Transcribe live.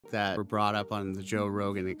that were brought up on the Joe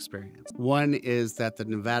Rogan Experience. One is that the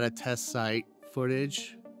Nevada test site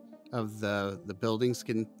footage of the buildings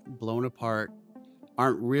getting blown apart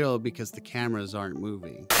aren't real because the cameras aren't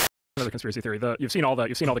moving. Another conspiracy theory. You've seen all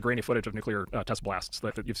the grainy footage of nuclear test blasts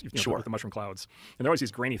that you've Sure. with the mushroom clouds, and there are always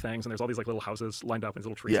these grainy things, and there's all these like little houses lined up and these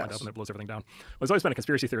little trees lined Yes. up, and it blows everything down. Well, there's always been a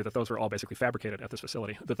conspiracy theory that those were all basically fabricated at this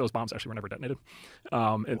facility, that those bombs actually were never detonated.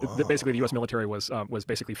 And that basically the U.S. military was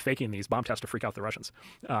basically faking these bomb tests to freak out the Russians,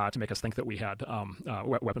 to make us think that we had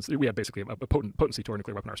weapons. We had basically a potency to our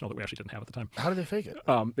nuclear weapon arsenal that we actually didn't have at the time. How did they fake it?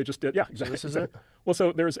 They just did. Yeah, exactly. So this is exactly. it? Well,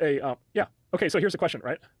 so there's a yeah. Okay, so here's the question,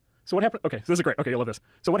 right? So what happened? Okay, so this is great. Okay, you'll love this.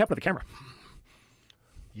 So what happened to the camera?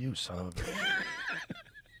 You son of a bitch.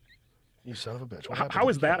 You son of a bitch. What happened How to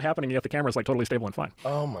is the that camera? happening yet the camera is like totally stable and fine?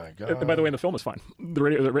 Oh my god. And by the way, in the film is fine.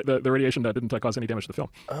 The radiation didn't cause any damage to the film.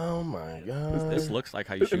 Oh my god. This looks like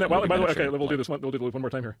how you shoot. And by the way, okay, miniature, we'll do like, this one. We'll do the loop one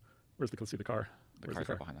more time here. Let's see the car. The Where's car's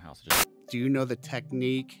the right car? behind the house. Just Do you know the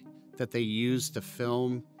technique that they use to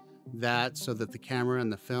film that so that the camera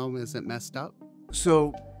and the film isn't messed up?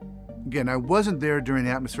 So, again, I wasn't there during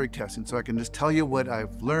atmospheric testing, so I can just tell you what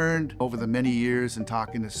I've learned over the many years and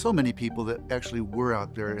talking to so many people that actually were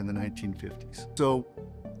out there in the 1950s. So,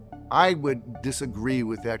 I would disagree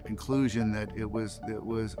with that conclusion that it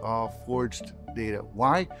was all forged data.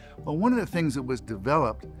 Why? Well, one of the things that was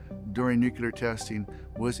developed during nuclear testing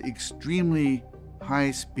was extremely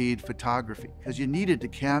high-speed photography, because you needed to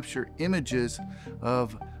capture images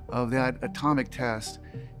of that atomic test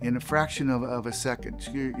in a fraction of a second.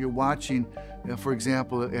 So you're watching, for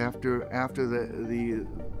example, after the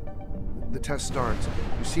test starts,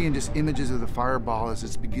 you're seeing just images of the fireball as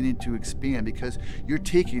it's beginning to expand because you're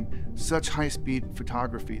taking such high-speed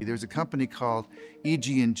photography. There's a company called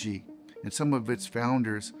EG&G, and some of its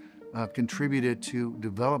founders contributed to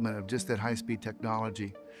development of just that high-speed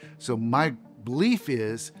technology. So my belief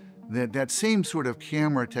is that that same sort of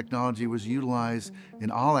camera technology was utilized in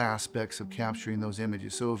all aspects of capturing those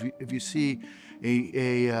images. So if you see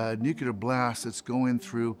a nuclear blast that's going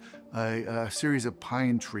through a series of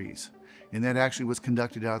pine trees, and that actually was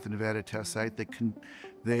conducted out at the Nevada test site,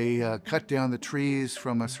 they cut down the trees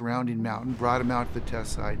from a surrounding mountain, brought them out to the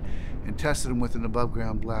test site, and tested them with an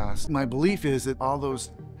above-ground blast. My belief is that all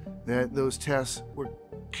those tests were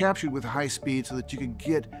captured with high speed so that you could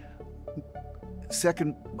get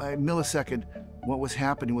second by millisecond what was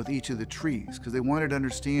happening with each of the trees, because they wanted to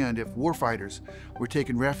understand if warfighters were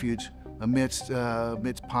taking refuge amidst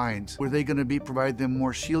pines, were they going to provide them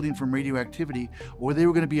more shielding from radioactivity, or they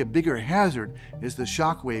were going to be a bigger hazard as the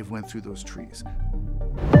shock wave went through those trees.